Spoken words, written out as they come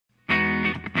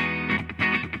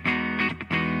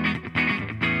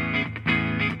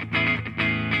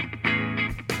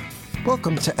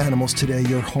Welcome to Animals Today,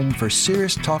 your home for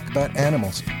serious talk about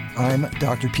animals. I'm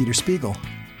Dr. Peter Spiegel.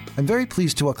 I'm very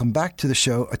pleased to welcome back to the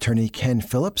show attorney Ken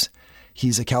Phillips.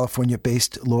 He's a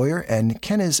California-based lawyer, and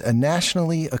Ken is a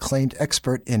nationally acclaimed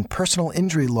expert in personal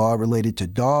injury law related to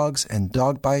dogs and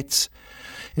dog bites.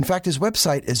 In fact, his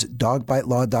website is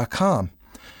dogbitelaw.com.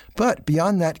 But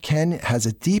beyond that, Ken has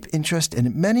a deep interest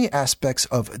in many aspects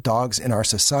of dogs in our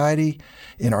society,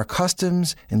 in our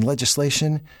customs, in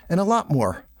legislation, and a lot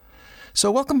more. So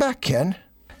welcome back, Ken.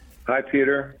 Hi,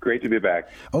 Peter. Great to be back.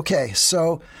 Okay,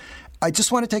 so I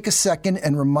just want to take a second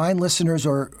and remind listeners,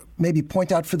 or maybe point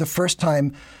out for the first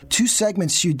time, 2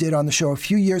 segments you did on the show a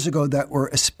few years ago that were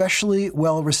especially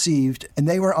well received, and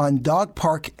they were on dog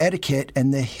park etiquette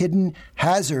and the hidden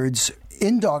hazards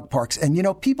in dog parks. And, you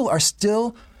know, people are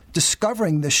still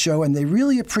discovering this show, and they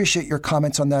really appreciate your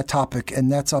comments on that topic,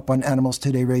 and that's up on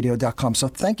animalstodayradio.com. So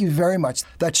thank you very much.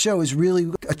 That show is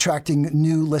really attracting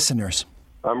new listeners.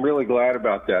 I'm really glad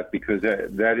about that because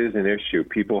that is an issue.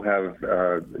 People have,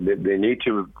 they need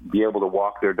to be able to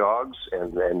walk their dogs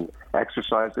and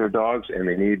exercise their dogs, and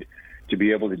they need to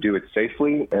be able to do it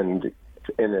safely and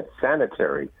in a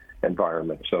sanitary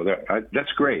environment. So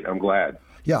that's great. I'm glad.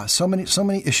 Yeah, so many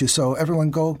issues. So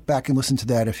everyone go back and listen to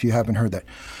that if you haven't heard that.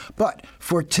 But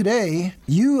for today,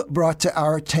 you brought to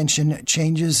our attention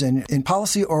changes in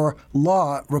policy or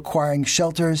law requiring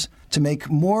shelters to make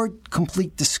more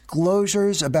complete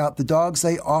disclosures about the dogs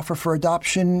they offer for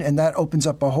adoption, and that opens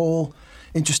up a whole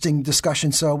interesting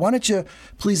discussion. So why don't you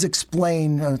please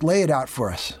explain, lay it out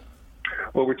for us?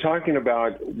 Well, we're talking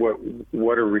about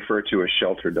what are referred to as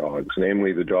shelter dogs,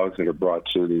 namely the dogs that are brought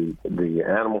to the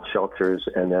animal shelters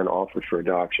and then offered for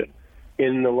adoption.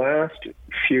 In the last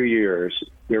few years,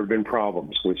 there have been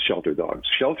problems with shelter dogs.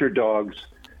 Shelter dogs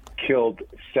killed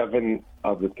 7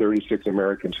 of the 36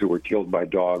 Americans who were killed by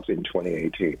dogs in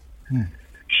 2018.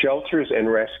 Shelters and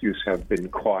rescues have been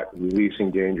caught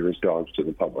releasing dangerous dogs to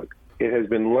the public. It has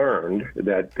been learned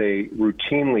that they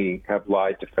routinely have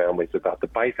lied to families about the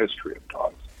bite history of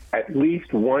dogs. At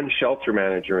least one shelter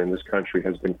manager in this country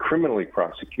has been criminally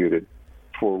prosecuted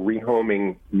for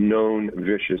rehoming known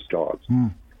vicious dogs.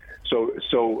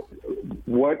 So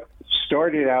what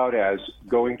started out as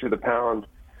going to the pound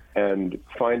and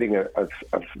finding a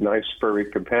nice furry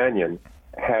companion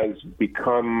has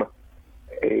become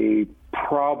a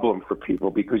problem for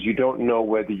people because you don't know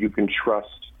whether you can trust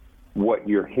what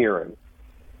you're hearing.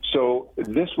 So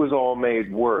this was all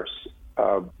made worse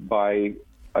by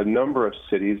a number of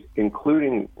cities,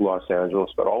 including Los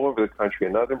Angeles, but all over the country,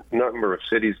 another number of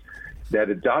cities that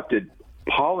adopted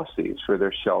policies for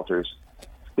their shelters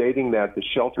stating that the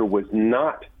shelter was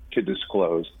not to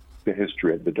disclose the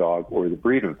history of the dog or the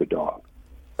breed of the dog.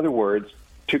 In other words,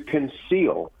 to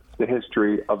conceal the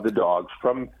history of the dog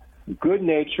from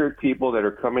good-natured people that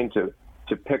are coming to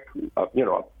pick up,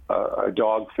 a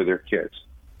dog for their kids.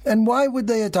 And why would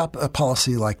they adopt a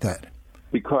policy like that?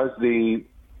 Because the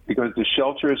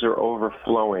shelters are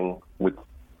overflowing with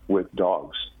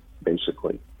dogs,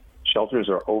 basically. Shelters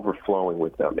are overflowing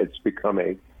with them. It's become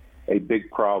a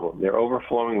big problem. They're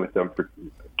overflowing with them for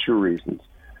 2 reasons.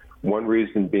 One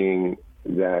reason being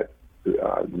that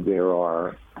there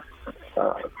are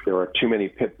too many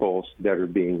pit bulls that are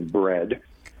being bred.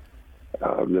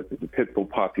 The pit bull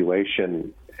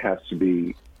population has to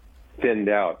be thinned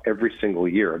out every single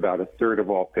year. About a third of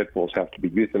all pit bulls have to be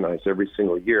euthanized every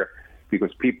single year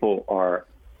because people are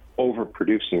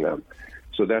overproducing them.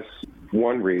 So that's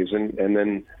one reason. And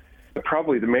then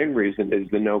probably the main reason is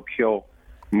the no-kill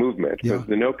movement. Yeah. Because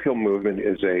the no-kill movement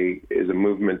is a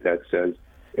movement that says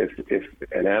if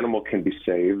an animal can be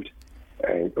saved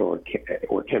or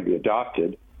can be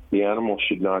adopted, the animal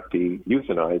should not be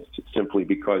euthanized simply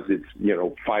because it's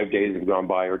 5 days have gone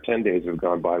by or 10 days have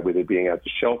gone by with it being at the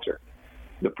shelter.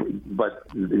 But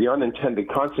the unintended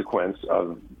consequence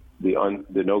of the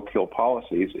no-kill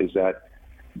policies is that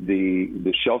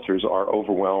the shelters are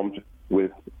overwhelmed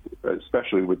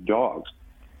especially with dogs,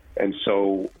 and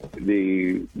so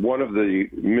one of the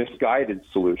misguided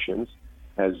solutions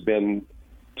has been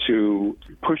to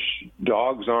push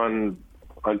dogs on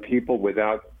people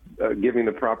without giving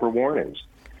the proper warnings.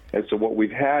 And so what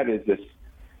we've had is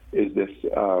this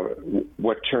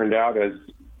what turned out as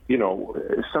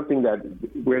something that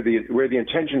where the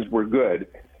intentions were good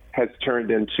has turned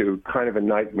into kind of a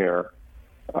nightmare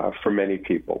for many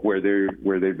people where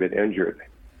they've been injured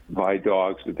by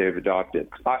dogs that they've adopted.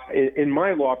 In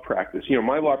my law practice,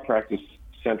 my law practice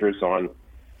centers on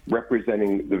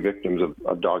representing the victims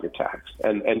of dog attacks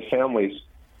and families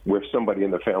where somebody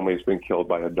in the family has been killed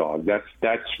by a dog.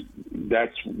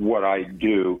 That's what I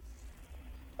do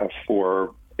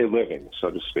for a living, so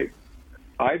to speak.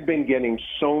 I've been getting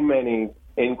so many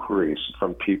inquiries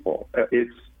from people.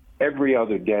 It's every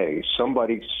other day.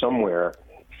 Somebody somewhere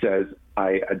says,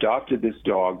 I adopted this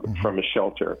dog from a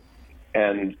shelter,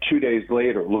 and 2 days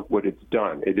later, look what it's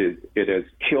done. It has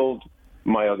killed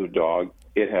my other dog.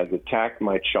 It has attacked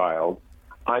my child.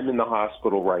 I'm in the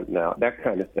hospital right now, that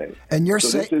kind of thing. And you're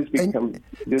this has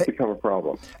become a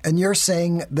problem. And you're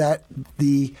saying that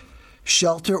the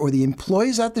shelter or the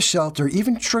employees at the shelter,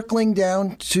 even trickling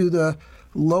down to the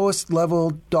lowest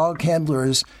level dog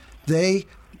handlers, they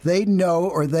know,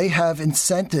 or they have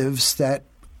incentives that,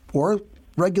 or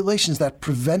regulations that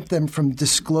prevent them from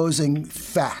disclosing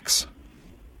facts.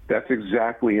 That's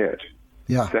exactly it.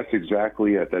 Yeah, that's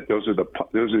exactly it. That those are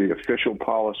the official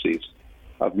policies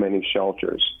of many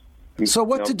shelters. So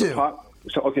what to do?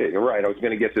 Okay, you're right. I was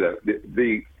going to get to that.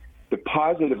 The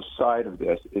positive side of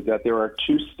this is that there are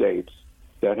 2 states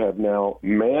that have now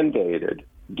mandated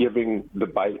giving the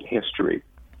bite history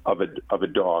of a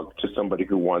dog to somebody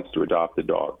who wants to adopt the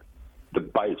dog. The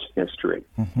bite history.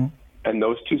 Mm-hmm. And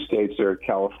those 2 states are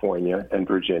California and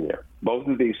Virginia. Both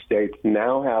of these states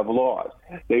now have laws.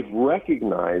 They've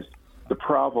recognized the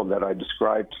problem that I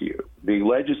described to you. The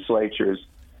legislatures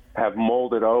have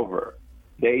molded over.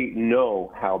 They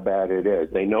know how bad it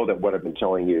is. They know that what I've been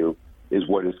telling you is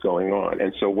what is going on.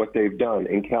 And so what they've done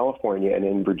in California and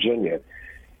in Virginia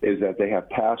is that they have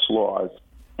passed laws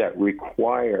that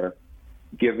require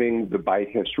giving the bite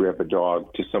history of a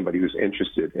dog to somebody who's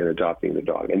interested in adopting the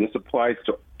dog. And this applies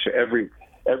to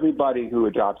everybody who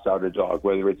adopts out a dog,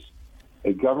 whether it's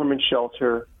a government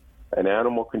shelter, an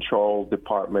animal control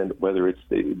department, whether it's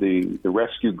the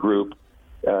rescue group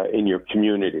in your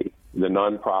community, the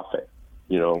nonprofit,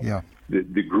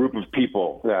 the group of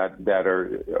people that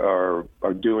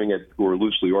are doing it, who are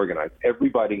loosely organized.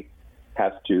 Everybody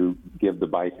has to give the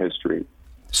bite history.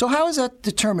 So how is that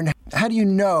determined? How do you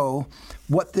know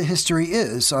what the history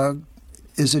is?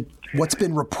 Is it what's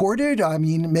been reported? I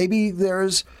mean, maybe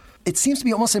it seems to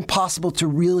be almost impossible to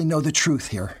really know the truth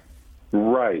here.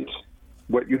 Right.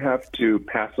 What you have to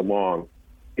pass along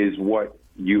is what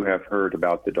you have heard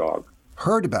about the dog.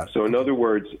 Heard about it. So in other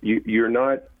words, you're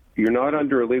not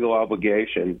under a legal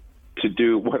obligation to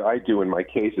do what I do in my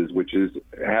cases, which is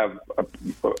have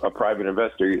a private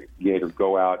investigator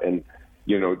go out and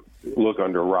look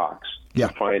under rocks to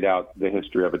find out the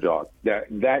history of a dog.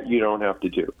 That you don't have to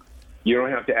do. You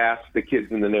don't have to ask the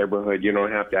kids in the neighborhood. You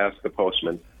don't have to ask the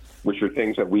postman, which are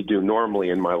things that we do normally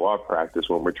in my law practice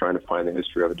when we're trying to find the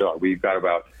history of a dog. We've got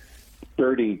about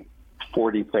 30,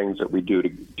 40 things that we do to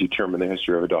determine the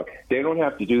history of a dog. They don't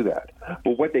have to do that.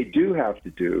 But what they do have to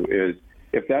do is,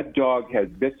 if that dog has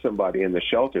bit somebody in the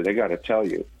shelter, they got to tell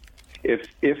you.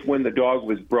 If when the dog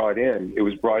was brought in, it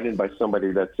was brought in by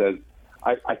somebody that says,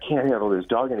 I can't handle this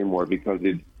dog anymore because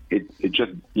it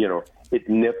just, it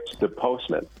nipped the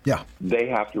postman. Yeah. They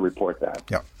have to report that.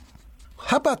 Yeah.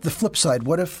 How about the flip side?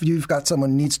 What if you've got someone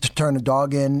who needs to turn a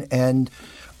dog in and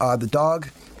the dog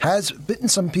has bitten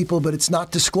some people, but it's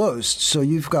not disclosed? So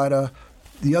you've got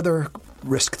the other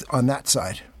risk on that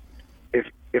side.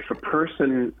 If a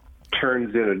person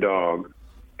turns in a dog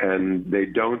and they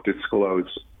don't disclose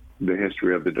the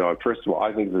history of the dog, first of all,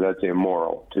 I think that's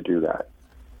immoral to do that.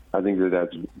 I think that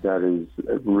is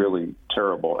really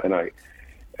terrible.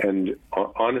 And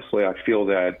honestly, I feel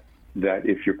that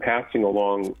if you're passing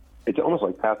along, it's almost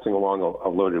like passing along a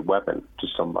loaded weapon to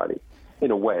somebody,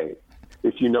 in a way.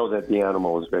 If you know that the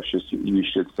animal is vicious, you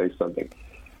should say something.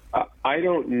 I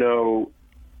don't know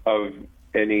of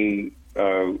any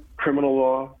criminal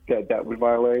law that would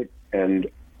violate, and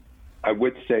I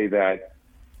would say that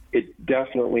it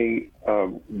definitely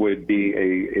would be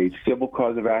a civil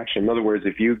cause of action. In other words,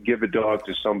 if you give a dog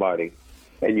to somebody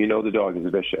and you know the dog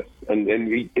is vicious, and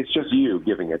it's just you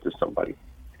giving it to somebody,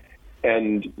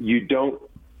 and you don't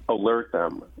alert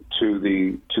them to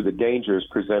the dangers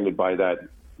presented by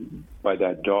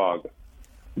that dog,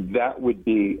 that would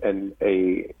be an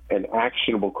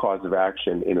actionable cause of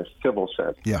action in a civil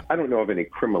sense. Yeah. I don't know of any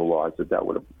criminal laws that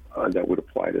would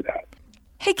apply to that.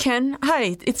 Hey, Ken.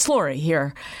 Hi, it's Lori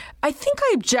here. I think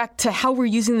I object to how we're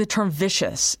using the term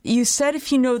vicious. You said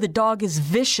if you know the dog is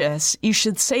vicious, you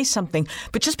should say something.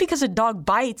 But just because a dog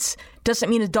bites doesn't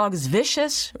mean a dog is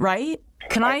vicious, right?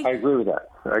 I agree with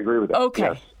that.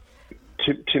 Okay.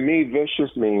 Yes. To me,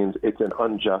 vicious means it's an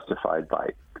unjustified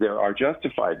bite. There are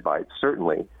justified bites,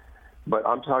 certainly, but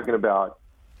I'm talking about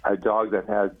a dog that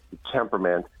has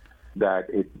temperament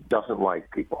that it doesn't like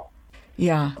people.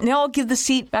 Yeah. Now I'll give the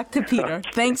seat back to Peter.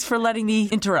 Thanks for letting me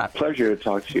interrupt. Pleasure to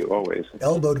talk to you, always.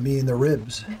 Elbowed me in the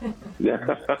ribs.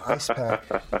 Yeah. Ice pack.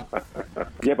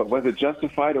 Yeah, but was it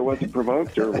justified or was it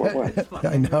provoked or what?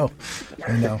 I know.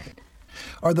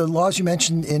 are the laws you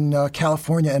mentioned in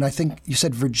California, and I think you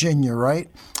said Virginia, right?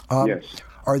 Yes.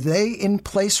 Are they in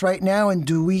place right now, and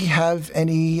do we have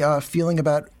any feeling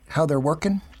about how they're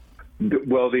working?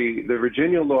 Well, the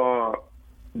Virginia law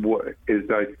is,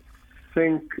 I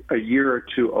think, a year or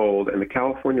two old, and the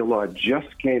California law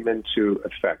just came into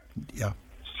effect. Yeah.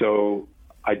 So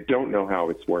I don't know how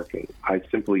it's working. I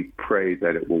simply pray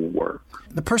that it will work.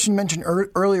 The person mentioned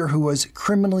earlier who was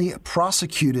criminally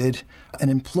prosecuted, an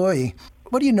employee.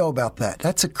 What do you know about that?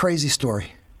 That's a crazy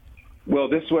story. Well,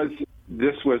 this was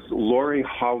Lori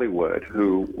Hollywood,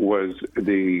 who was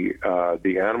the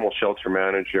animal shelter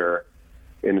manager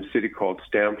in a city called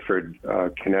Stamford,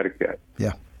 Connecticut.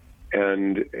 Yeah.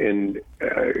 And in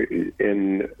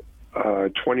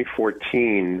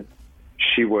 2014,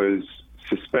 she was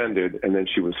suspended, and then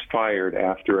she was fired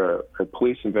after a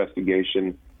police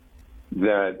investigation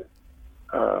that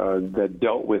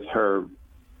dealt with her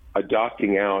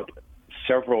adopting out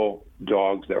several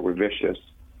dogs that were vicious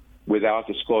without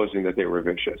disclosing that they were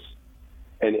vicious.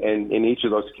 And in each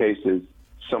of those cases,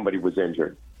 somebody was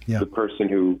injured. Yeah. The person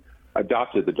who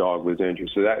adopted the dog was injured.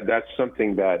 So that's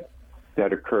something that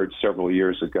occurred several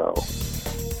years ago.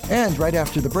 And right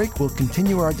after the break, we'll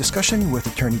continue our discussion with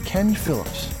attorney Ken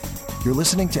Phillips. You're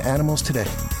listening to Animals Today.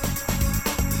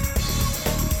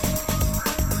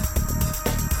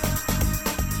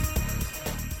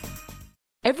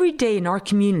 Every day in our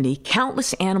community,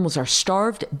 countless animals are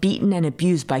starved, beaten, and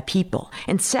abused by people.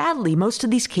 And sadly, most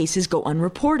of these cases go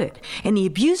unreported, and the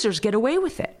abusers get away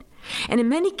with it. And in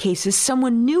many cases,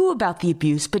 someone knew about the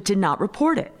abuse but did not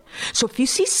report it. So if you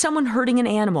see someone hurting an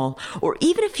animal, or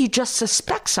even if you just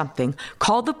suspect something,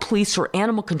 call the police or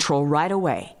animal control right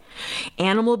away.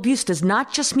 Animal abuse does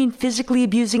not just mean physically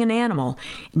abusing an animal.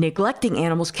 Neglecting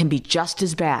animals can be just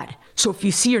as bad. So if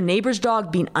you see your neighbor's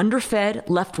dog being underfed,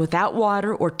 left without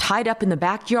water, or tied up in the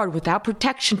backyard without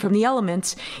protection from the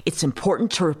elements, it's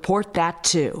important to report that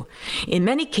too. In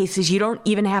many cases, you don't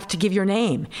even have to give your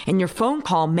name, and your phone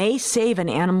call may save an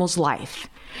animal's life.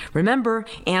 Remember,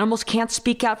 animals can't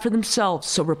speak out for themselves,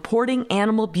 so reporting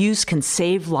animal abuse can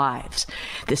save lives.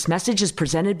 This message is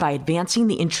presented by Advancing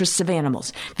the Interests of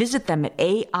Animals. Visit them at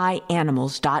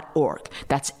aianimals.org.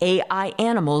 That's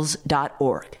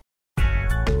aianimals.org.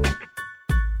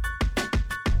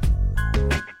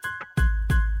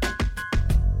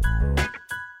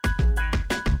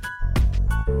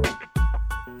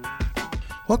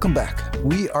 Welcome back.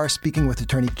 We are speaking with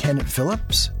attorney Ken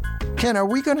Phillips. Ken, are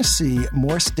we going to see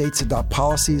more states adopt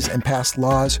policies and pass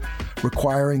laws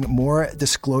requiring more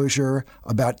disclosure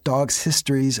about dogs'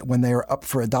 histories when they are up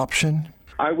for adoption?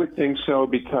 I would think so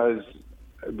because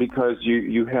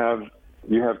you have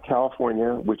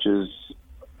California, which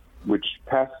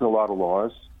passes a lot of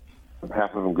laws,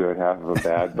 half of them good, half of them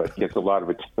bad, but gets a lot of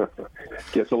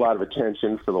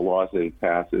attention for the laws that it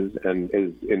passes and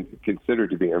is considered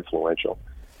to be influential.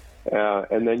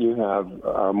 And then you have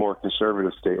a more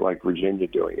conservative state like Virginia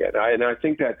doing it. And I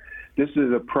think that this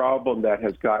is a problem that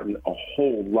has gotten a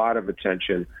whole lot of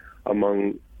attention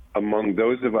among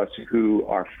those of us who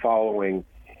are following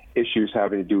issues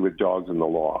having to do with dogs and the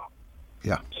law.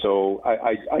 Yeah. So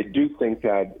I do think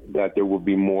that there will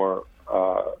be more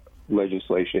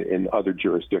legislation in other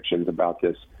jurisdictions about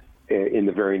this in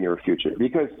the very near future.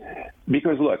 Because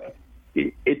look,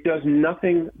 it does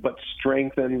nothing but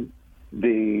strengthen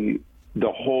the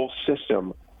whole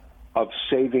system of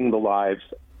saving the lives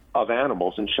of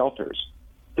animals in shelters.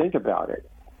 Think about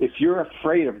it. If you're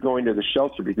afraid of going to the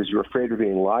shelter because you're afraid of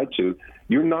being lied to,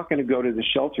 you're not going to go to the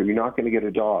shelter. You're not going to get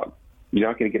a dog. You're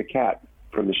not going to get a cat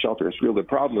from the shelter. The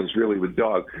problem is really with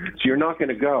dogs. So you're not going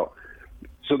to go.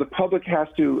 So the public has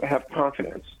to have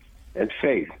confidence and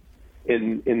faith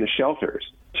in the shelters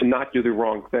to not do the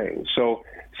wrong thing. So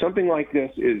something like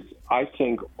this is, I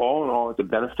think, all in all, it's a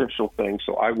beneficial thing.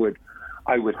 So I would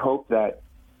hope that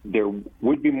there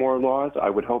would be more laws. I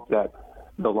would hope that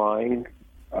the lying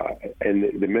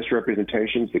and the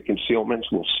misrepresentations, the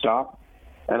concealments will stop.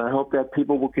 And I hope that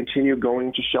people will continue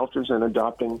going to shelters and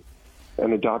adopting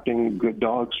good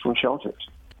dogs from shelters.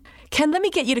 Ken, let me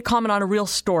get you to comment on a real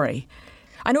story.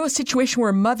 I know a situation where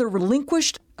a mother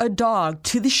relinquished a dog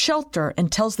to the shelter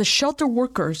and tells the shelter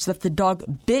workers that the dog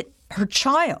bit her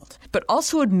child, but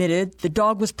also admitted the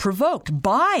dog was provoked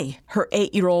by her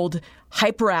 8-year-old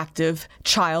hyperactive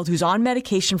child who's on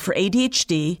medication for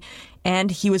ADHD,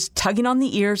 and he was tugging on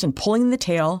the ears and pulling the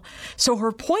tail. So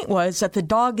her point was that the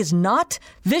dog is not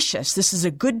vicious. This is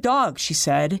a good dog, she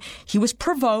said. He was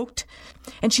provoked,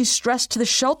 and she stressed to the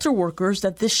shelter workers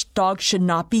that this dog should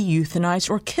not be euthanized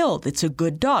or killed. It's a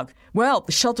good dog. Well,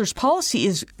 the shelter's policy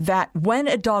is that when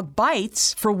a dog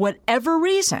bites, for whatever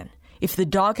reason, If the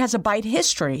dog has a bite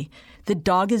history, the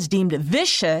dog is deemed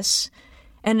vicious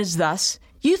and is thus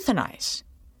euthanized.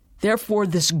 Therefore,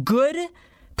 this good,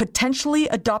 potentially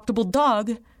adoptable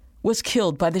dog was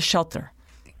killed by the shelter.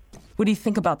 What do you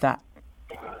think about that?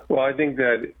 Well, I think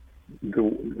that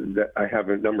I have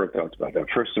a number of thoughts about that.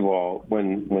 First of all,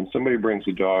 when somebody brings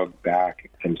a dog back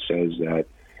and says that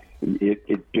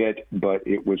it bit, but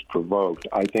it was provoked,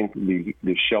 I think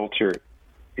the shelter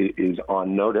is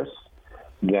on notice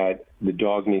that the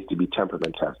dog needs to be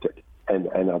temperament tested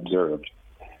and observed,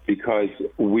 because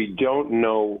we don't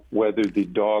know whether the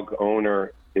dog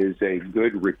owner is a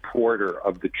good reporter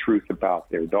of the truth about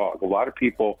their dog. A lot of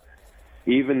people,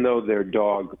 even though their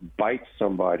dog bites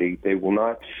somebody, they will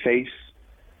not face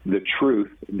the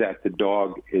truth that the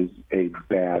dog is a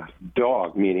bad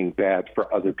dog, meaning bad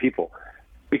for other people,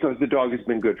 because the dog has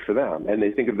been good for them. And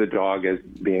they think of the dog as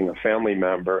being a family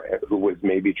member who was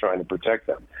maybe trying to protect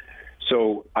them.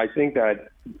 So I think that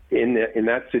in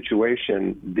that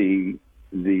situation, the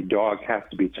dog has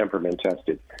to be temperament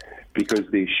tested, because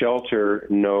the shelter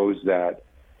knows that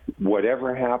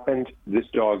whatever happened, this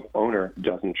dog owner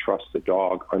doesn't trust the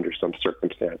dog under some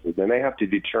circumstances, and they have to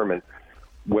determine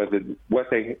what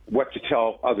to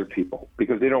tell other people,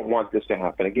 because they don't want this to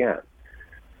happen again.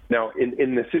 Now,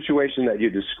 in the situation that you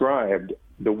described,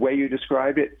 the way you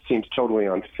described it seems totally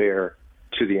unfair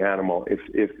to the animal.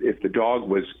 If the dog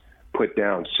was put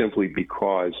down simply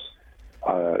because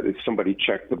somebody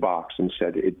checked the box and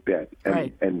said it bit,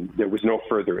 and there was no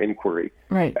further inquiry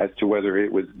as to whether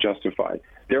it was justified.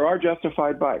 There are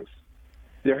justified bites.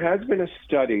 There has been a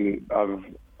study of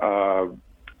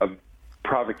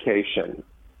provocation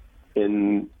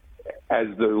as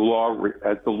the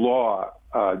law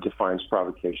defines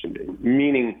provocation,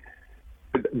 meaning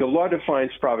the law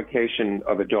defines provocation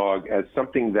of a dog as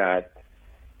something that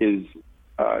is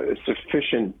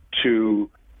sufficient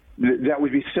that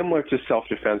would be similar to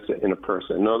self-defense in a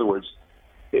person. In other words,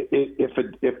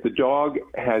 if the dog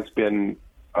has been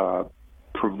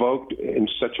provoked in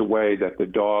such a way that the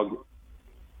dog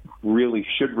really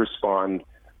should respond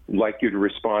like you'd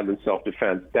respond in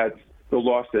self-defense, the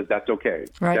law says that's okay.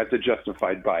 Right. That's a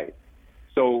justified bite.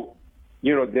 So,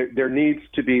 there needs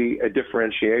to be a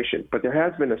differentiation. But there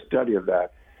has been a study of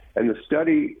that, and the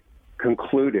study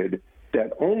concluded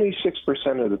that only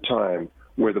 6% of the time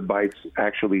were the bites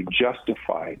actually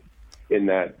justified in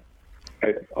that,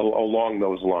 along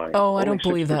those lines. Oh, I don't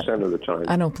believe that. 6% of the time.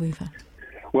 I don't believe that.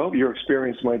 Well, your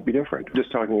experience might be different.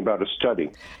 Just talking about a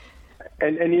study.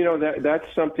 And that's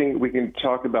something we can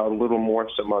talk about a little more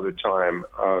some other time,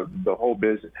 the whole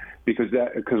business, because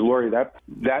Lori,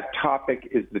 that topic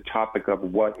is the topic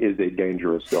of what is a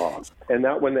dangerous dog. And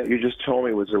that one that you just told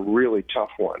me was a really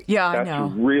tough one. Yeah, that's I know.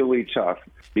 Really tough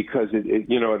because it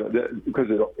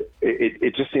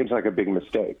just seems like a big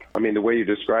mistake. I mean, the way you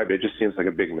described it just seems like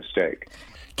a big mistake.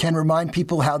 Ken, remind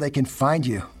people how they can find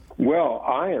you. Well,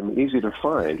 I am easy to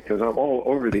find because I'm all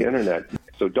over the internet.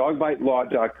 So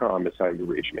dogbitelaw.com is how you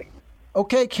reach me.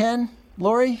 Okay, Ken,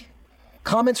 Lori,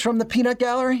 comments from the peanut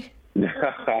gallery?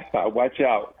 Watch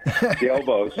out. The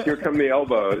elbows. Here come the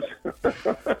elbows.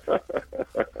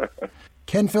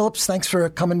 Ken Phillips, thanks for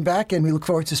coming back, and we look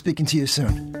forward to speaking to you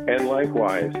soon. And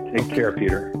likewise. Take care,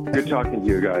 Peter. Good talking to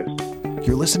you guys.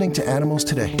 You're listening to Animals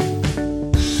Today.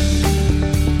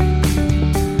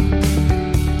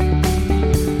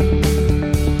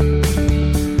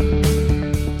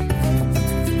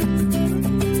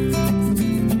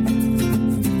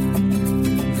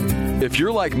 If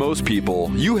you're like most people,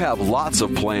 you have lots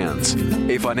of plans.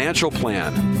 A financial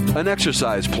plan, an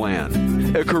exercise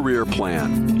plan, a career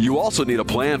plan. You also need a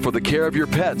plan for the care of your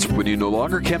pets when you no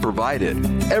longer can provide it.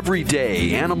 Every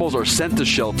day, animals are sent to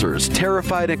shelters,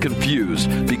 terrified and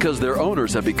confused because their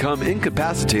owners have become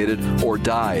incapacitated or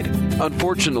died.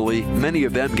 Unfortunately, many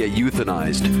of them get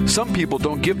euthanized. Some people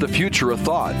don't give the future a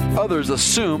thought. Others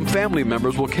assume family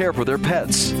members will care for their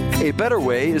pets. A better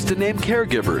way is to name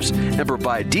caregivers and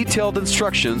provide detailed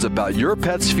instructions about your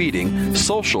pet's feeding,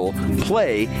 social,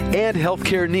 play, and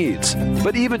healthcare needs.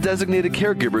 But even designated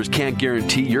caregivers can't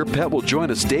guarantee your pet will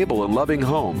join a stable and loving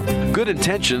home. Good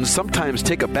intentions sometimes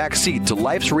take a back seat to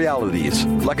life's realities,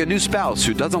 like a new spouse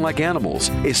who doesn't like animals,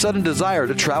 a sudden desire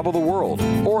to travel the world,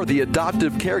 or the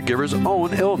adoptive caregiver's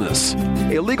own illness.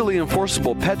 A legally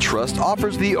enforceable pet trust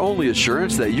offers the only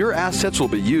assurance that your assets will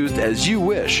be used as you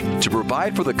wish to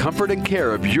provide for the comfort and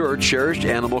care of your cherished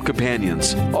animal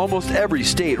companions. Almost every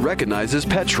state recognizes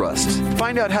pet trusts.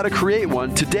 Find out how to create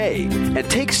one today and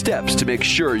take steps to make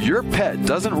sure your pet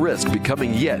doesn't risk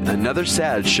becoming yet another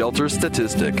sad shelter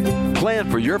statistic. Plan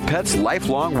for your pet's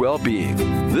lifelong well-being.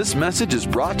 This message is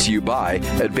brought to you by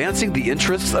Advancing the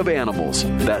Interests of Animals.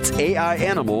 That's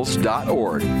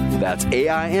AIAnimals.org. That's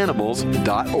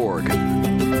AIAnimals.org.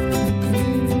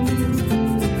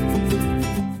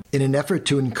 In an effort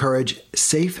to encourage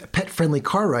safe, pet-friendly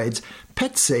car rides,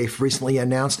 PetSafe recently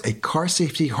announced a car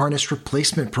safety harness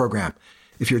replacement program.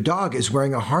 If your dog is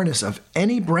wearing a harness of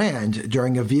any brand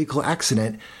during a vehicle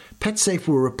accident, PetSafe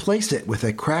will replace it with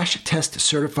a crash test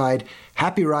certified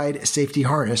Happy Ride safety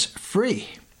harness free.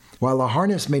 While a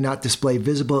harness may not display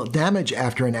visible damage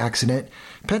after an accident,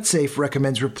 PetSafe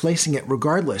recommends replacing it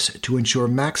regardless to ensure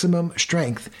maximum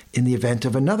strength in the event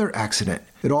of another accident.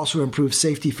 It also improves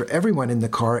safety for everyone in the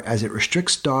car as it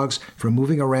restricts dogs from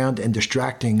moving around and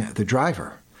distracting the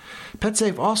driver.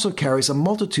 PetSafe also carries a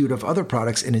multitude of other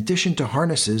products in addition to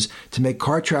harnesses to make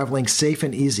car traveling safe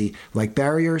and easy, like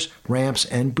barriers, ramps,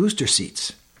 and booster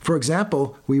seats. For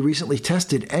example, we recently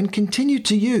tested and continue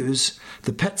to use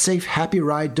the PetSafe Happy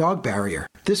Ride dog barrier.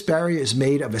 This barrier is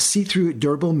made of a see-through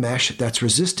durable mesh that's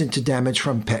resistant to damage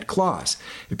from pet claws.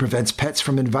 It prevents pets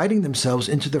from inviting themselves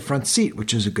into the front seat,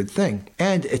 which is a good thing.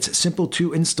 And it's simple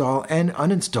to install and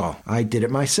uninstall. I did it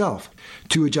myself.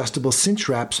 2 adjustable cinch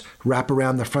wraps wrap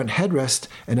around the front headrest,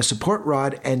 and a support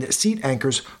rod and seat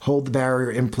anchors hold the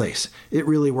barrier in place. It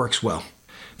really works well.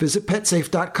 Visit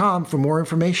PetSafe.com for more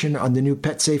information on the new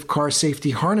PetSafe Car Safety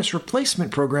Harness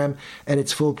Replacement Program and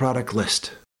its full product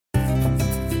list.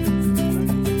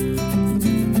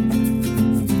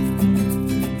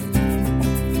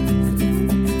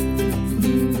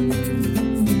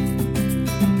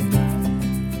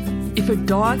 If a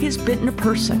dog has bitten a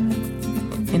person,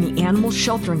 and the animal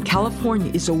shelter in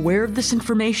California is aware of this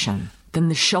information, then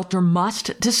the shelter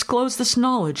must disclose this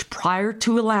knowledge prior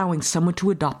to allowing someone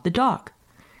to adopt the dog.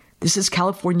 This is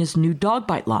California's new dog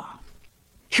bite law.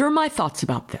 Here are my thoughts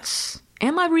about this,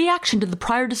 and my reaction to the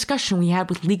prior discussion we had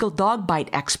with legal dog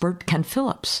bite expert Ken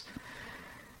Phillips.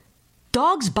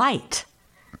 Dogs bite.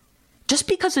 Just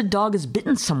because a dog has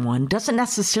bitten someone doesn't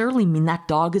necessarily mean that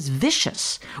dog is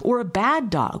vicious, or a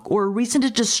bad dog, or a reason to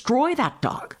destroy that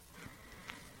dog.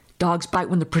 Dogs bite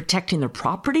when they're protecting their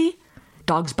property.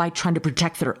 Dogs bite trying to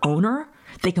protect their owner.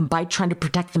 They can bite trying to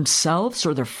protect themselves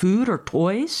or their food or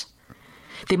toys.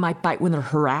 They might bite when they're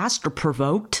harassed or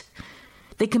provoked.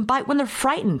 They can bite when they're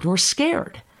frightened or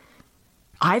scared.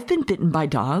 I've been bitten by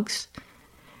dogs.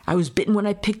 I was bitten when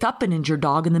I picked up an injured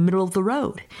dog in the middle of the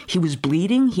road. He was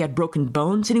bleeding, he had broken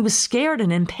bones, and he was scared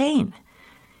and in pain.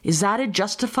 Is that a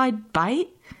justified bite?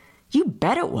 You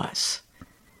bet it was.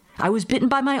 I was bitten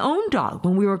by my own dog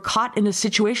when we were caught in a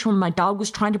situation where my dog was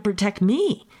trying to protect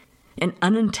me. An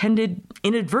unintended,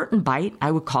 inadvertent bite, I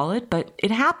would call it, but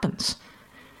it happens.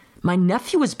 My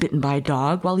nephew was bitten by a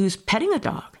dog while he was petting a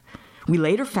dog. We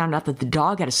later found out that the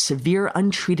dog had a severe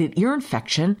untreated ear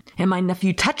infection, and my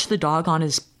nephew touched the dog on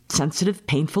his sensitive,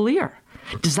 painful ear.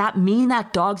 Does that mean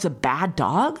that dog's a bad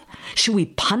dog? Should we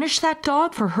punish that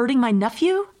dog for hurting my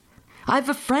nephew? I have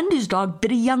a friend whose dog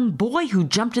bit a young boy who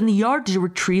jumped in the yard to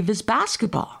retrieve his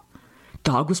basketball.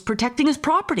 Dog was protecting his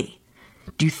property.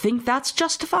 Do you think that's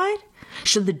justified?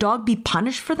 Should the dog be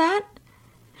punished for that?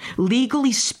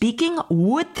 Legally speaking,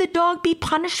 would the dog be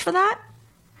punished for that?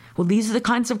 Well, these are the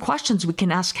kinds of questions we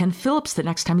can ask Ken Phillips the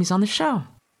next time he's on the show.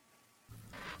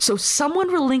 So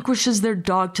someone relinquishes their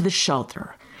dog to the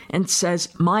shelter and says,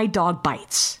 my dog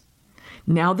bites.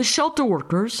 Now the shelter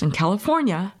workers in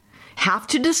California have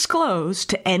to disclose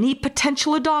to any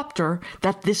potential adopter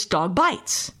that this dog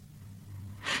bites.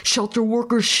 Shelter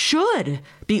workers should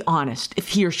be honest if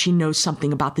he or she knows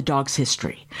something about the dog's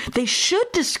history. They should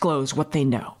disclose what they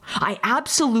know. I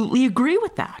absolutely agree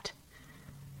with that.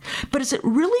 But is it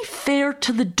really fair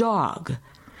to the dog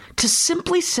to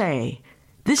simply say,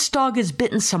 this dog has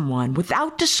bitten someone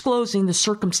without disclosing the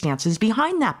circumstances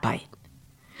behind that bite?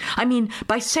 I mean,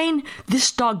 by saying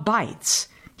this dog bites,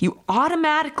 you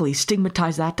automatically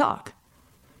stigmatize that dog.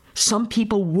 Some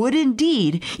people would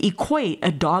indeed equate a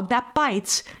dog that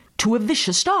bites to a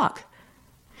vicious dog.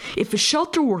 If a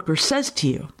shelter worker says to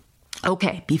you,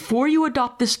 okay, before you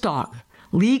adopt this dog,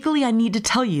 legally I need to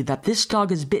tell you that this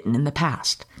dog has bitten in the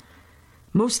past.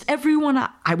 Most everyone,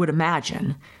 I would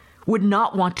imagine, would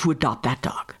not want to adopt that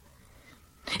dog.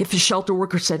 If a shelter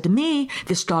worker said to me,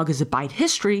 this dog has a bite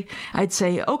history, I'd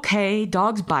say, okay,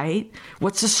 dogs bite.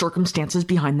 What's the circumstances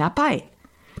behind that bite?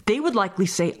 They would likely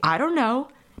say, I don't know,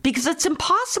 because it's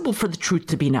impossible for the truth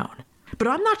to be known. But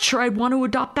I'm not sure I'd want to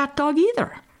adopt that dog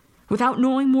either, without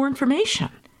knowing more information.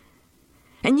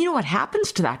 And you know what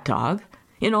happens to that dog?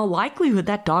 In all likelihood,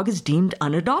 that dog is deemed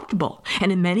unadoptable,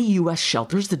 and in many U.S.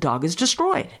 shelters, the dog is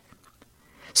destroyed.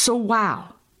 So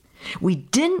wow, we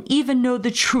didn't even know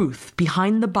the truth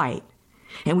behind the bite,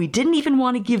 And we didn't even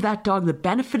want to give that dog the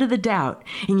benefit of the doubt,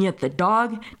 and yet the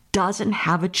dog doesn't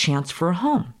have a chance for a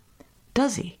home,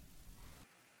 does he?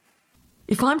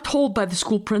 If I'm told by the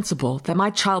school principal that my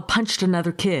child punched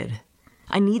another kid,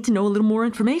 I need to know a little more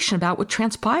information about what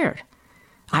transpired.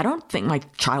 I don't think my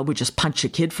child would just punch a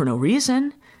kid for no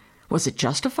reason. Was it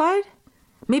justified?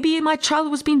 Maybe my child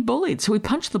was being bullied, so he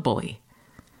punched the bully.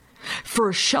 For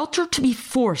a shelter to be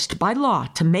forced by law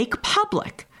to make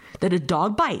public that a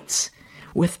dog bites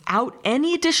without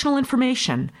any additional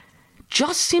information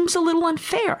just seems a little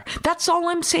unfair. That's all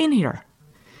I'm saying here.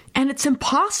 And it's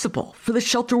impossible for the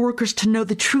shelter workers to know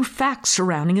the true facts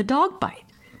surrounding a dog bite,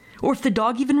 or if the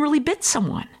dog even really bit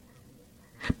someone.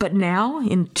 But now,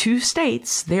 in 2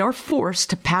 states, they are forced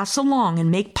to pass along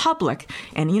and make public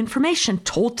any information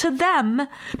told to them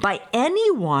by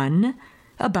anyone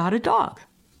about a dog.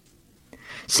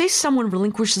 Say someone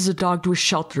relinquishes a dog to a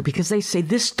shelter because they say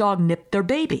this dog nipped their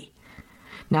baby.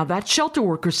 Now that shelter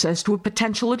worker says to a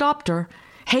potential adopter,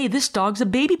 hey, this dog's a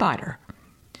baby biter.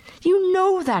 You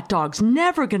know that dog's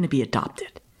never going to be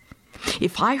adopted.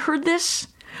 If I heard this,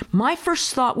 my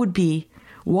first thought would be,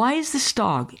 why is this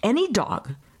dog, any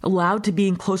dog, allowed to be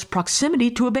in close proximity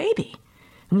to a baby?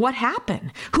 And what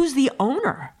happened? Who's the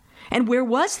owner? And where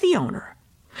was the owner?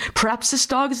 Perhaps this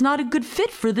dog is not a good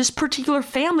fit for this particular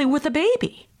family with a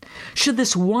baby. Should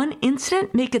this one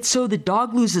incident make it so the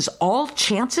dog loses all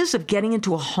chances of getting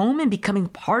into a home and becoming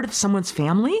part of someone's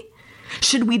family?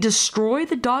 Should we destroy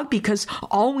the dog because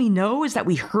all we know is that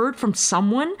we heard from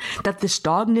someone that this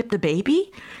dog nipped a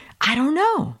baby? I don't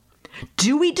know.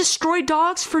 Do we destroy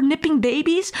dogs for nipping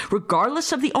babies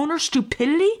regardless of the owner's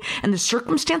stupidity and the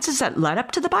circumstances that led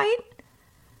up to the bite?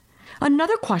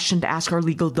 Another question to ask our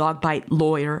legal dog bite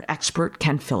lawyer expert,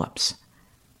 Ken Phillips.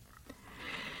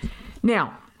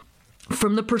 Now,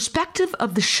 from the perspective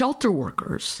of the shelter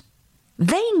workers,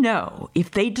 they know if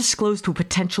they disclose to a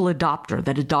potential adopter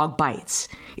that a dog bites,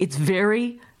 it's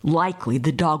very likely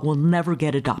the dog will never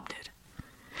get adopted.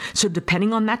 So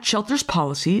depending on that shelter's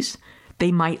policies,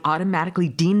 they might automatically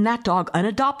deem that dog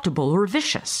unadoptable or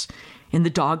vicious, and the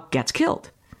dog gets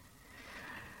killed.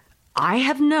 I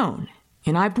have known,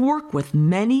 and I've worked with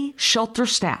many shelter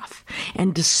staff,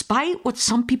 and despite what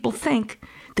some people think,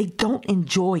 they don't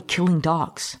enjoy killing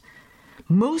dogs.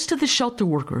 Most of the shelter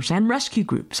workers and rescue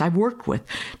groups I've worked with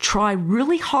try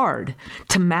really hard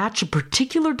to match a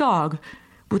particular dog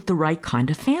with the right kind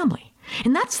of family.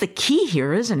 And that's the key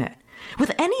here, isn't it?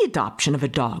 With any adoption of a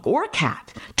dog or a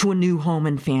cat to a new home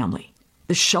and family,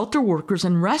 the shelter workers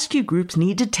and rescue groups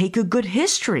need to take a good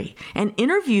history and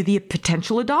interview the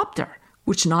potential adopter,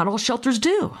 which not all shelters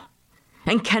do.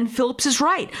 And Ken Phillips is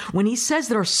right when he says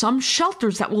there are some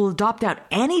shelters that will adopt out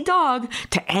any dog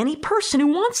to any person who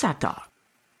wants that dog.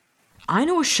 I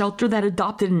know a shelter that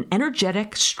adopted an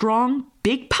energetic, strong,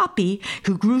 big puppy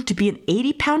who grew to be an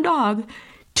 80-pound dog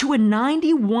to a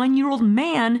 91-year-old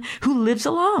man who lives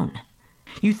alone.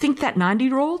 You think that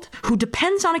 90-year-old, who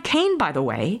depends on a cane, by the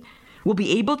way, will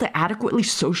be able to adequately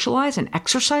socialize and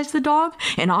exercise the dog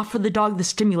and offer the dog the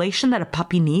stimulation that a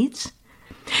puppy needs?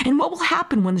 And what will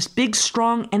happen when this big,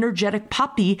 strong, energetic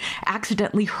puppy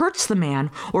accidentally hurts the man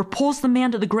or pulls the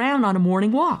man to the ground on a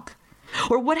morning walk?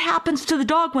 Or what happens to the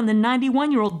dog when the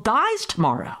 91-year-old dies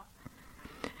tomorrow?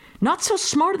 Not so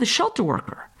smart of the shelter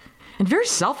worker, and very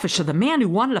selfish of the man who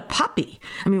wanted a puppy.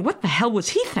 I mean, what the hell was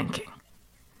he thinking?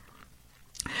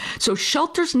 So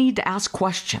shelters need to ask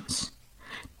questions.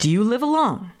 Do you live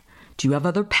alone? Do you have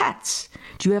other pets?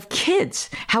 Do you have kids?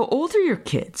 How old are your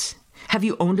kids? Have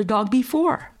you owned a dog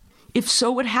before? If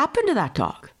so, what happened to that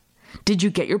dog? Did you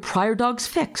get your prior dogs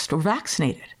fixed or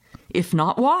vaccinated? If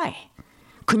not, why?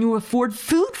 Can you afford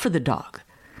food for the dog?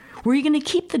 Where are you going to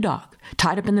keep the dog?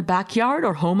 Tied up in the backyard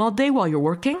or home all day while you're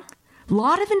working? A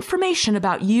lot of information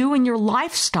about you and your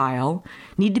lifestyle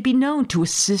need to be known to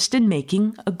assist in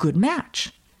making a good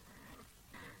match.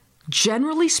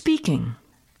 Generally speaking,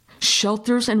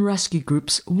 shelters and rescue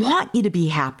groups want you to be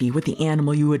happy with the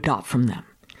animal you adopt from them.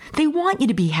 They want you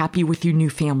to be happy with your new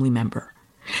family member.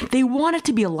 They want it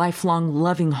to be a lifelong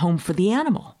loving home for the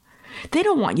animal. They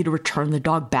don't want you to return the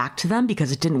dog back to them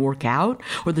because it didn't work out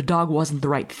or the dog wasn't the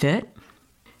right fit.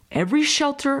 Every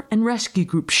shelter and rescue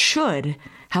group should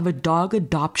have a dog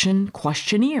adoption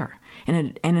questionnaire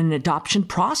and an adoption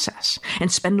process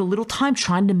and spend a little time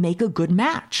trying to make a good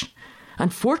match.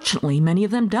 Unfortunately, many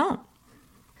of them don't.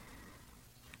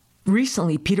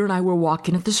 Recently, Peter and I were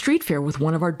walking at the street fair with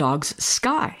one of our dogs,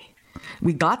 Sky.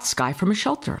 We got Sky from a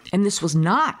shelter, and this was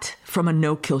not from a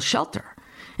no-kill shelter.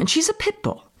 And she's a pit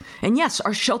bull. And yes,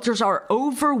 our shelters are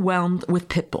overwhelmed with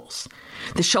pit bulls.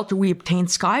 The shelter we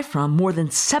obtained Sky from, more than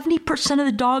 70% of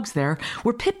the dogs there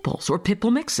were pit bulls or pit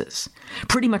bull mixes.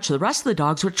 Pretty much the rest of the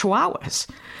dogs were Chihuahuas.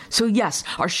 So yes,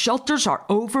 our shelters are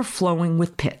overflowing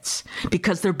with pits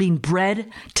because they're being bred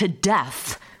to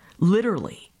death,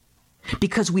 literally.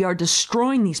 Because we are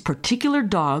destroying these particular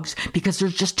dogs because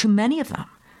there's just too many of them.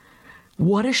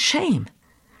 What a shame.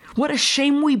 What a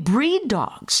shame we breed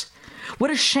dogs. What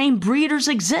a shame breeders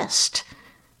exist.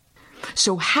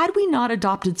 So had we not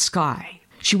adopted Sky,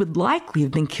 she would likely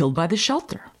have been killed by the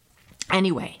shelter.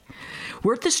 Anyway,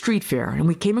 we're at the street fair and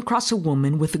we came across a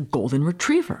woman with a golden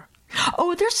retriever.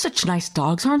 Oh, they're such nice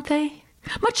dogs, aren't they?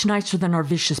 Much nicer than our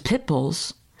vicious pit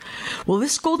bulls. Well,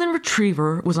 this golden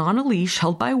retriever was on a leash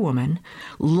held by a woman,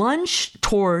 lunged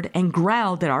toward and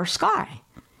growled at our Sky.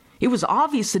 It was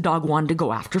obvious the dog wanted to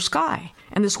go after Sky,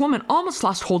 and this woman almost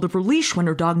lost hold of her leash when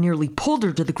her dog nearly pulled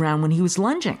her to the ground when he was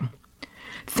lunging.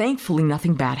 Thankfully,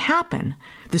 nothing bad happened.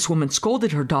 This woman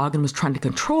scolded her dog and was trying to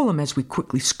control him as we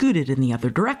quickly scooted in the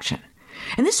other direction.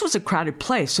 And this was a crowded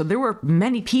place, so there were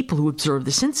many people who observed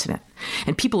this incident.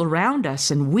 And people around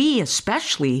us, and we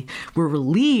especially, were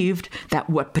relieved that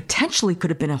what potentially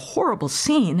could have been a horrible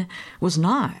scene was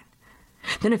not.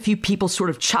 Then a few people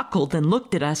sort of chuckled and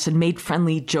looked at us and made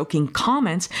friendly, joking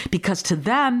comments because to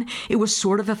them, it was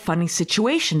sort of a funny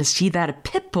situation to see that a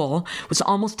pit bull was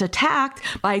almost attacked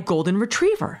by a golden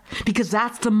retriever, because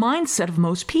that's the mindset of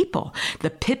most people. The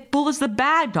pit bull is the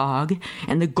bad dog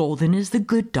and the golden is the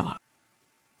good dog.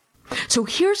 So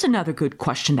here's another good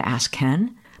question to ask,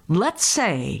 Ken. Let's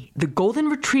say the golden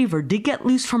retriever did get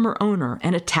loose from her owner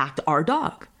and attacked our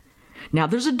dog. Now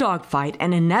there's a dog fight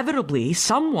and inevitably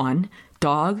someone,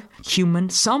 dog, human,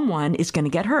 someone is going to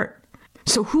get hurt.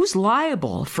 So who's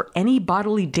liable for any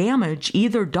bodily damage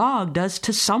either dog does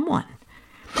to someone?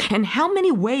 And how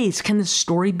many ways can this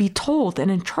story be told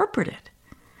and interpreted?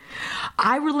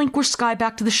 I relinquish Sky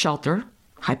back to the shelter,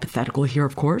 hypothetical here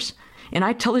of course, and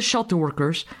I tell the shelter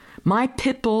workers, my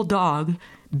pit bull dog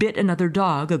bit another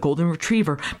dog, a golden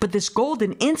retriever, but this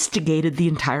golden instigated the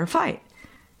entire fight.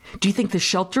 Do you think the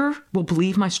shelter will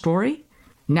believe my story?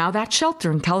 Now that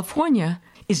shelter in California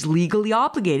is legally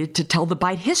obligated to tell the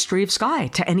bite history of Sky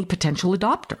to any potential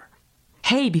adopter.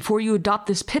 Hey, before you adopt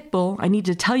this pit bull, I need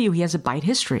to tell you he has a bite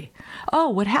history. Oh,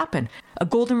 what happened? A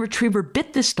golden retriever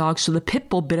bit this dog, so the pit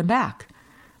bull bit him back.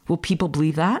 Will people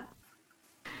believe that?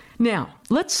 Now,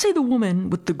 let's say the woman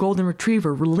with the golden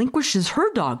retriever relinquishes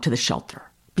her dog to the shelter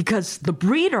because the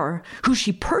breeder who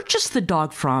she purchased the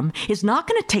dog from is not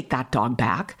going to take that dog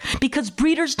back because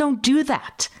breeders don't do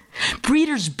that.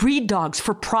 Breeders breed dogs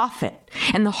for profit,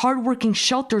 and the hardworking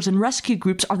shelters and rescue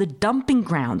groups are the dumping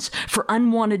grounds for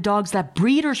unwanted dogs that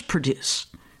breeders produce.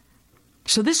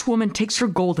 So this woman takes her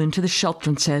golden to the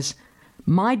shelter and says,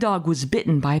 my dog was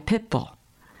bitten by a pit bull.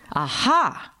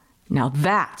 Aha! Now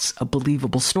that's a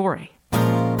believable story.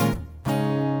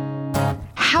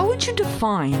 How would you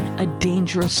define a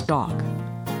dangerous dog?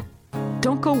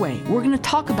 Don't go away. We're going to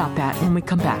talk about that when we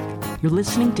come back. You're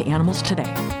listening to Animals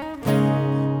Today.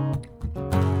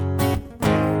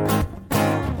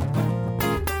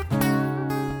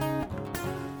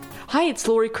 Hi, it's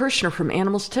Lori Kirshner from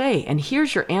Animals Today, and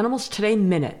here's your Animals Today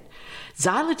Minute.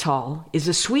 Xylitol is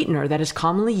a sweetener that is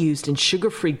commonly used in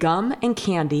sugar-free gum and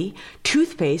candy,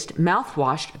 toothpaste,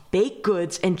 mouthwash, baked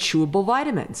goods, and chewable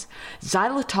vitamins.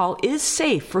 Xylitol is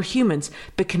safe for humans,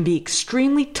 but can be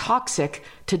extremely toxic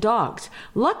to dogs.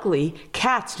 Luckily,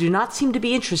 cats do not seem to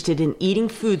be interested in eating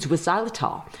foods with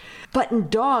xylitol. But in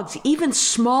dogs, even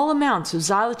small amounts of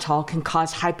xylitol can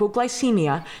cause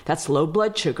hypoglycemia, that's low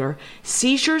blood sugar,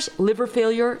 seizures, liver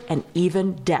failure, and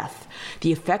even death.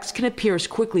 The effects can appear as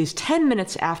quickly as 10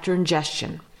 minutes after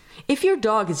ingestion. If your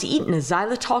dog has eaten a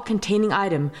xylitol-containing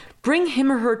item, bring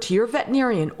him or her to your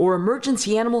veterinarian or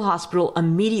emergency animal hospital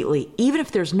immediately, even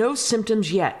if there's no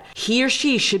symptoms yet. He or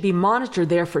she should be monitored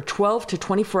there for 12 to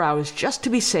 24 hours just to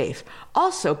be safe.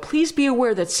 Also, please be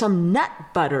aware that some nut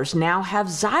butters now have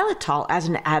xylitol as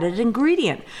an added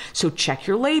ingredient, so check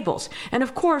your labels. And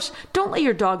of course, don't let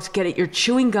your dogs get at your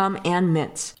chewing gum and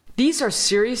mints. These are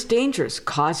serious dangers,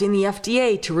 causing the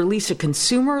FDA to release a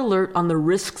consumer alert on the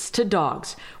risks to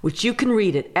dogs, which you can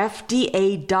read at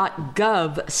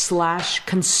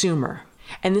fda.gov/consumer.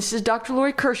 And this is Dr.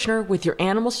 Lori Kirshner with your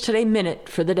Animals Today Minute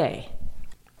for the day.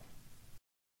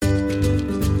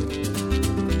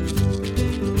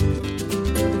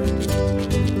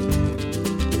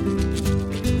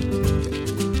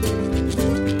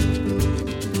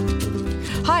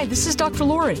 Hi, this is Dr.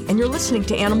 Lori, and you're listening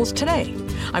to Animals Today.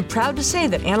 I'm proud to say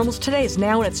that Animals Today is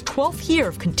now in its 12th year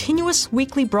of continuous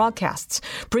weekly broadcasts,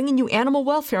 bringing you animal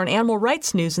welfare and animal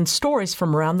rights news and stories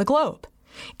from around the globe.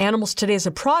 Animals Today is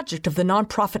a project of the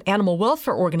nonprofit animal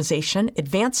welfare organization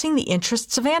Advancing the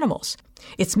Interests of Animals.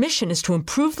 Its mission is to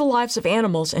improve the lives of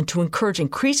animals and to encourage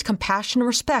increased compassion and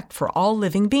respect for all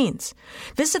living beings.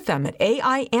 Visit them at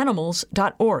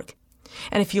aianimals.org.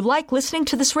 And if you like listening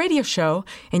to this radio show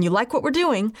and you like what we're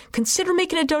doing, consider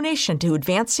making a donation to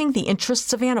Advancing the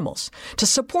Interests of Animals to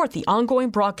support the ongoing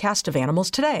broadcast of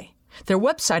Animals Today. Their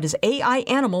website is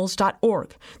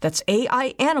aianimals.org. That's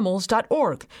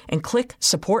aianimals.org, and click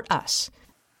Support Us.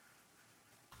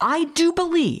 I do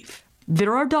believe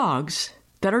there are dogs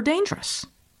that are dangerous.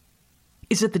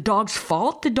 Is it the dog's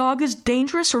fault the dog is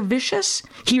dangerous or vicious?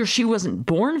 He or she wasn't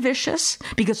born vicious,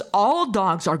 because all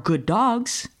dogs are good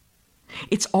dogs.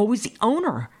 It's always the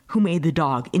owner who made the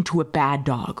dog into a bad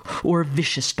dog or a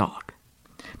vicious dog.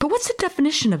 But what's the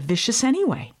definition of vicious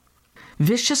anyway?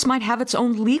 Vicious might have its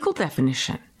own legal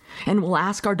definition, and we'll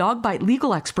ask our dog bite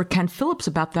legal expert Ken Phillips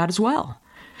about that as well.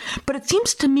 But it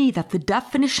seems to me that the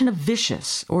definition of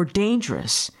vicious or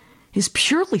dangerous is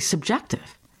purely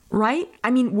subjective, right?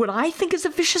 I mean, what I think is a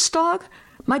vicious dog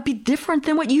might be different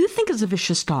than what you think is a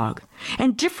vicious dog,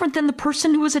 and different than the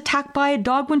person who was attacked by a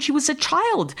dog when she was a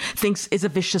child thinks is a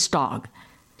vicious dog.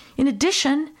 In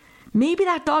addition, maybe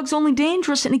that dog's only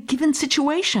dangerous in a given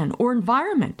situation or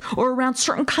environment or around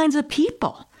certain kinds of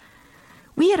people.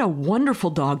 We had a wonderful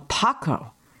dog,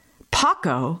 Paco.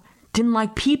 Paco didn't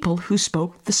like people who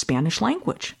spoke the Spanish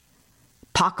language.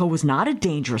 Paco was not a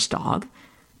dangerous dog.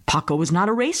 Paco was not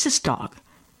a racist dog.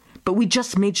 But we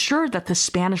just made sure that the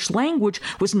Spanish language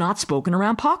was not spoken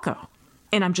around Paco.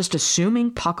 And I'm just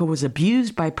assuming Paco was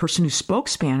abused by a person who spoke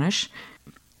Spanish.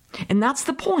 And that's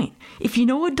the point. If you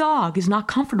know a dog is not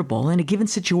comfortable in a given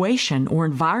situation or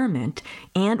environment,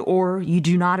 and or you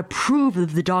do not approve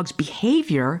of the dog's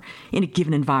behavior in a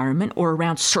given environment or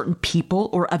around certain people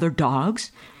or other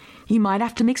dogs, you might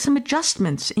have to make some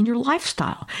adjustments in your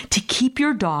lifestyle to keep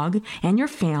your dog and your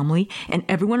family and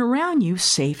everyone around you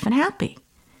safe and happy.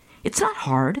 It's not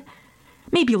hard,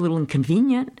 maybe a little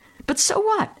inconvenient, but so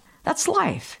what? That's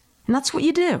life, and that's what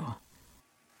you do.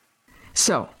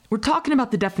 So, we're talking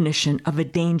about the definition of a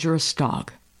dangerous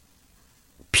dog.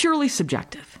 Purely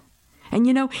subjective. And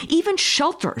you know, even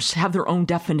shelters have their own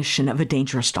definition of a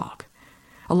dangerous dog.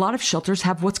 A lot of shelters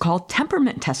have what's called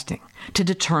temperament testing to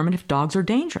determine if dogs are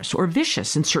dangerous or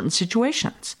vicious in certain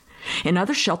situations. And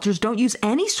other shelters don't use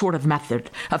any sort of method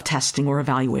of testing or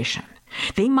evaluation.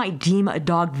 They might deem a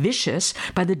dog vicious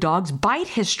by the dog's bite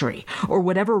history or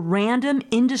whatever random,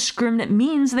 indiscriminate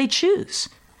means they choose.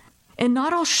 And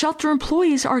not all shelter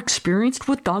employees are experienced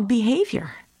with dog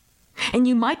behavior. And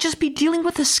you might just be dealing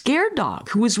with a scared dog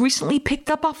who was recently picked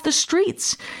up off the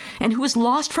streets and who was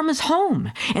lost from his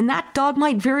home. And that dog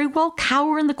might very well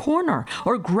cower in the corner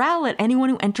or growl at anyone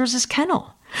who enters his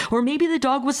kennel. Or maybe the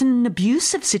dog was in an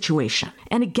abusive situation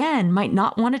and again might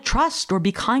not want to trust or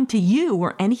be kind to you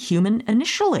or any human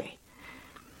initially.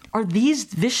 Are these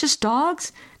vicious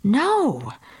dogs?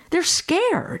 No, they're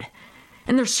scared.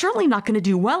 And they're certainly not going to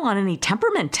do well on any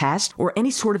temperament test or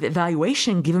any sort of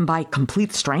evaluation given by a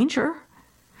complete stranger.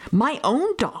 My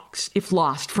own dogs, if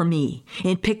lost from me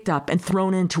and picked up and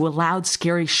thrown into a loud,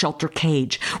 scary shelter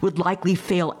cage, would likely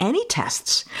fail any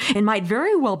tests and might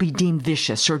very well be deemed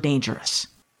vicious or dangerous.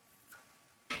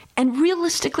 And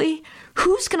realistically,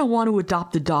 who's going to want to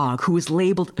adopt a dog who is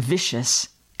labeled vicious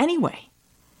anyway?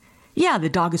 Yeah, the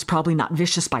dog is probably not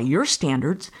vicious by your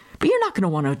standards, but you're not going to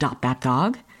want to adopt that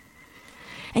dog.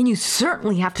 And you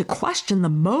certainly have to question the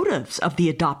motives of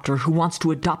the adopter who wants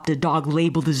to adopt a dog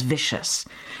labeled as vicious.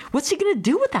 What's he going to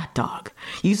do with that dog?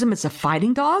 Use him as a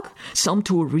fighting dog? Sell him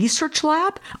to a research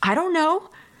lab? I don't know.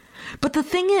 But the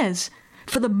thing is,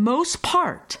 for the most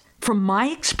part, from my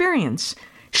experience,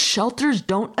 shelters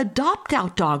don't adopt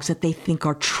out dogs that they think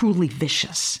are truly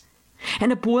vicious.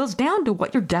 And it boils down to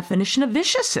what your definition of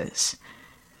vicious is.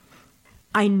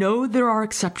 I know there are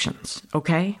exceptions,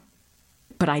 okay?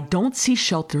 But I don't see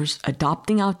shelters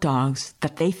adopting out dogs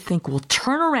that they think will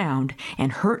turn around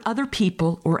and hurt other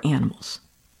people or animals.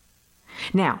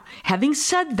 Now, having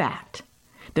said that,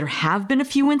 there have been a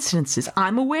few incidences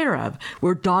I'm aware of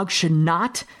where dogs should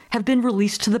not have been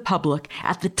released to the public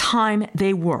at the time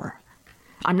they were.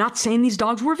 I'm not saying these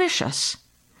dogs were vicious.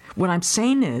 What I'm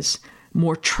saying is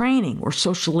more training or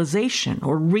socialization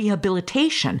or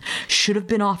rehabilitation should have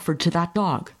been offered to that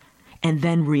dog and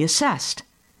then reassessed,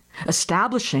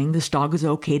 establishing this dog is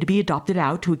okay to be adopted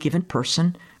out to a given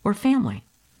person or family.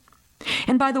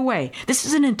 And by the way, this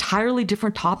is an entirely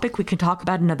different topic we can talk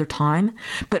about another time,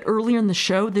 but earlier in the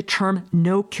show, the term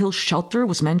no-kill shelter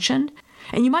was mentioned.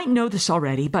 And you might know this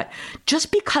already, but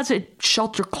just because a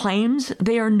shelter claims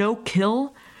they are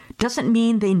no-kill doesn't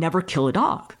mean they never kill a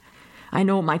dog. I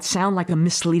know it might sound like a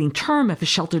misleading term if a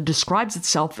shelter describes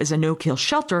itself as a no-kill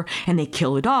shelter and they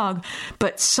kill a dog,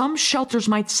 but some shelters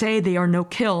might say they are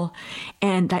no-kill,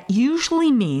 and that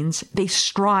usually means they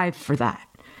strive for that,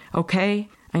 okay?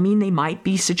 I mean, they might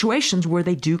be situations where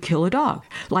they do kill a dog,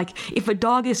 like if a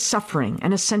dog is suffering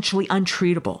and essentially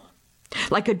untreatable,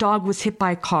 like a dog was hit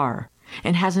by a car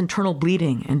and has internal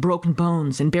bleeding and broken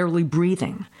bones and barely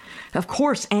breathing. Of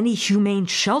course, any humane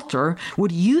shelter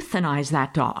would euthanize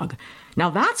that dog. Now,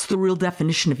 that's the real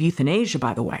definition of euthanasia,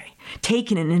 by the way,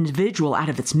 taking an individual out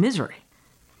of its misery.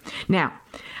 Now,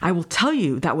 I will tell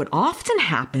you that what often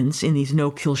happens in these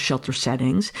no-kill shelter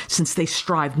settings, since they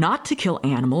strive not to kill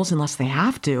animals unless they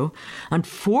have to,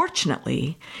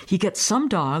 unfortunately, you get some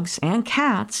dogs and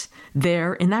cats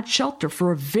there in that shelter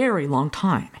for a very long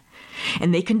time.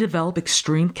 And they can develop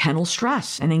extreme kennel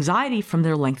stress and anxiety from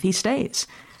their lengthy stays.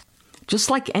 Just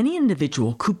like any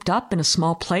individual cooped up in a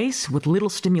small place with little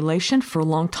stimulation for a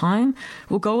long time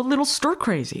will go a little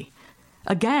stir-crazy.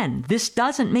 Again, this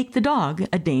doesn't make the dog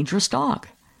a dangerous dog.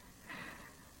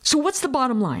 So what's the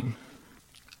bottom line?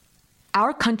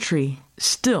 Our country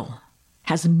still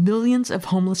has millions of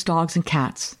homeless dogs and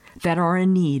cats that are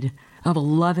in need of a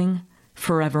loving,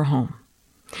 forever home.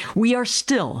 We are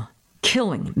still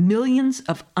killing millions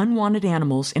of unwanted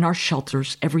animals in our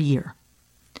shelters every year.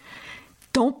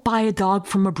 Don't buy a dog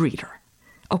from a breeder,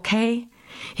 okay?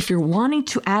 If you're wanting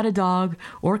to add a dog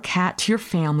or cat to your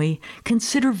family,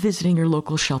 consider visiting your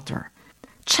local shelter.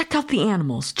 Check out the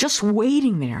animals just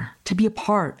waiting there to be a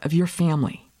part of your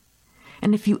family.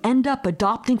 And if you end up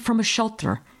adopting from a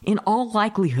shelter, in all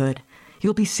likelihood,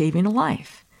 you'll be saving a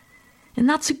life. And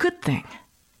that's a good thing.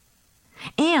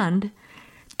 And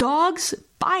dogs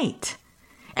bite.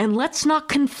 And let's not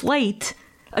conflate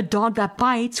a dog that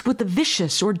bites with a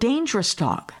vicious or dangerous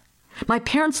dog. My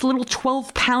parents' little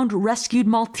 12-pound rescued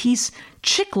Maltese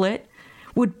Chicklet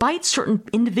would bite certain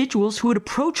individuals who would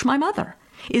approach my mother.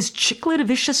 Is Chicklet a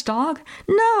vicious dog?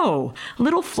 No.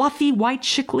 Little fluffy white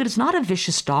Chicklet is not a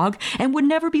vicious dog and would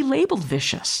never be labeled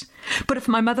vicious. But if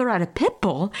my mother had a pit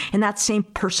bull and that same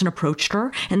person approached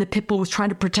her and the pit bull was trying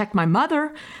to protect my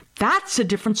mother, that's a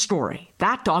different story.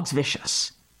 That dog's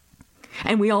vicious.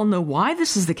 And we all know why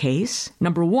this is the case.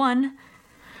 Number one,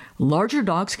 larger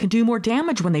dogs can do more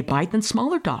damage when they bite than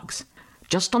smaller dogs,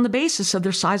 just on the basis of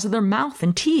their size of their mouth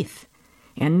and teeth.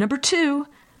 And number two,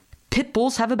 pit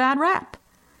bulls have a bad rap.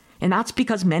 And that's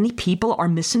because many people are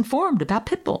misinformed about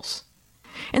pit bulls.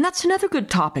 And that's another good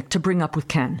topic to bring up with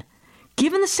Ken.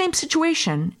 Given the same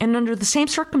situation and under the same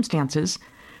circumstances,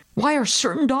 why are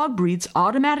certain dog breeds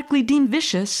automatically deemed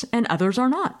vicious and others are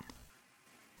not?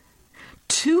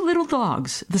 Two little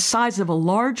dogs the size of a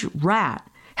large rat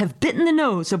have bitten the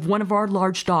nose of one of our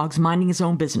large dogs minding his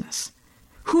own business.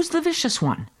 Who's the vicious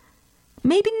one?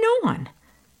 Maybe no one.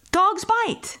 Dogs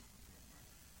bite.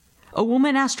 A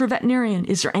woman asked her veterinarian,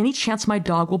 "Is there any chance my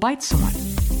dog will bite someone?"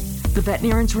 The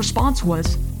veterinarian's response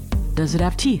was, "Does it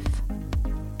have teeth?"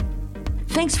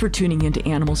 Thanks for tuning into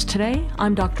Animals Today.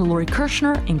 I'm Dr. Lori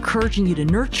Kirshner, encouraging you to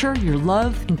nurture your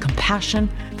love and compassion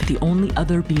for the only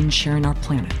other being sharing our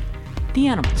planet, the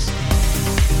animals.